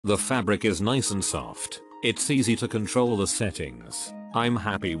The fabric is nice and soft. It's easy to control the settings. I'm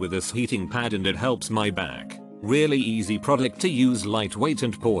happy with this heating pad and it helps my back. Really easy product to use, lightweight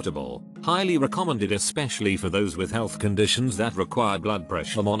and portable. Highly recommended, especially for those with health conditions that require blood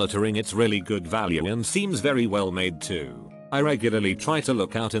pressure monitoring. It's really good value and seems very well made too. I regularly try to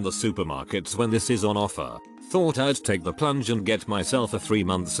look out in the supermarkets when this is on offer. Thought I'd take the plunge and get myself a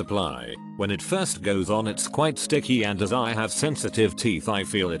 3-month supply. When it first goes on it's quite sticky, and as I have sensitive teeth I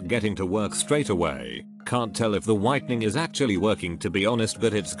feel it getting to work straight away. Can't tell if the whitening is actually working, to be honest,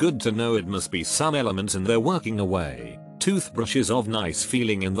 but it's good to know it must be some elements and they're working away. Toothbrush is of nice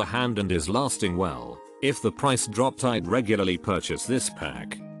feeling in the hand and is lasting well. If the price dropped I'd regularly purchase this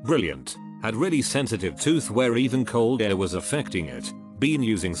pack. Brilliant. Had really sensitive tooth where even cold air was affecting it. Been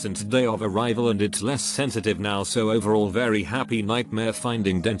using since day of arrival and it's less sensitive now, so overall very happy. Nightmare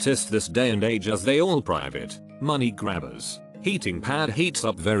finding dentists this day and age as they all private money grabbers. Heating pad heats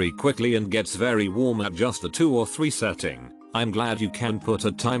up very quickly and gets very warm at just the 2 or 3 setting. I'm glad you can put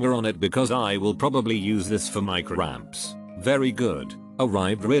a timer on it because I will probably use this for my cramps. Very good.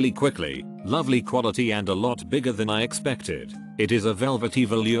 Arrived really quickly, lovely quality and a lot bigger than I expected. It is a velvety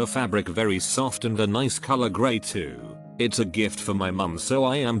velour fabric, very soft and a nice color grey too. It's a gift for my mum, so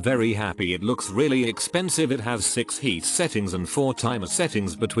I am very happy. It looks really expensive. It has 6 heat settings and 4 timer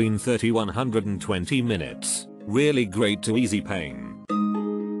settings between 30-120 minutes. Really great to easy pain.